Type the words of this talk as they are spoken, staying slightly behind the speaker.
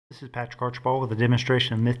This is Patrick Archibald with a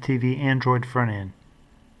demonstration of MythTV Android front-end.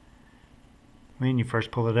 When you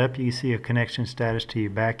first pull it up, you see a connection status to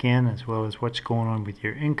your back-end, as well as what's going on with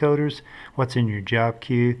your encoders, what's in your job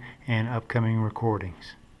queue, and upcoming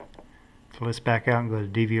recordings. So let's back out and go to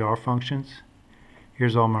DVR functions.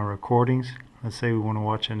 Here's all my recordings. Let's say we want to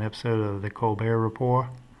watch an episode of the Colbert Report.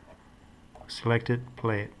 Select it,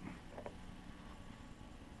 play it.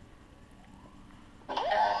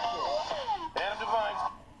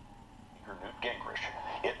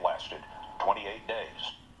 It lasted 28 days.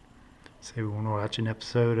 Say we want to watch an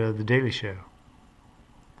episode of The Daily Show.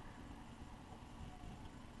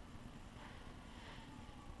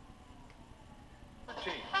 From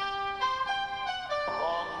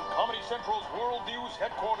Comedy Central's World News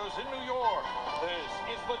headquarters in New York, this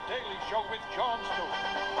is The Daily Show with Jon Stewart.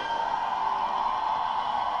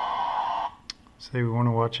 Say we want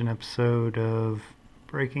to watch an episode of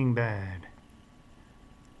Breaking Bad.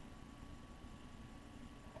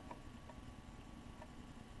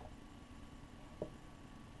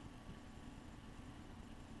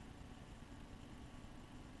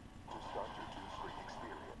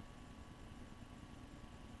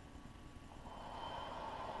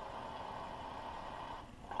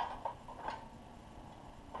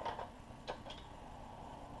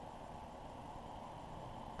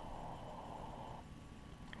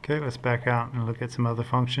 Okay, let's back out and look at some other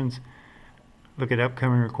functions. Look at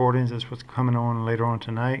upcoming recordings. That's what's coming on later on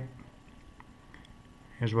tonight.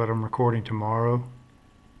 Here's what I'm recording tomorrow,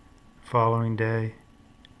 following day,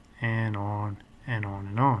 and on and on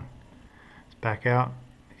and on. Let's back out.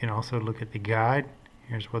 You can also look at the guide.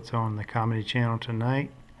 Here's what's on the comedy channel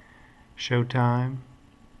tonight, Showtime,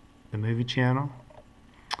 the movie channel.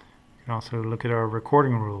 You can also look at our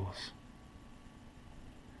recording rules.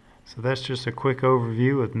 So that's just a quick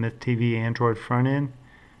overview of MythTV Android front-end.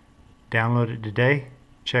 Download it today,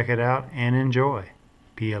 check it out, and enjoy.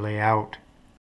 PLA out.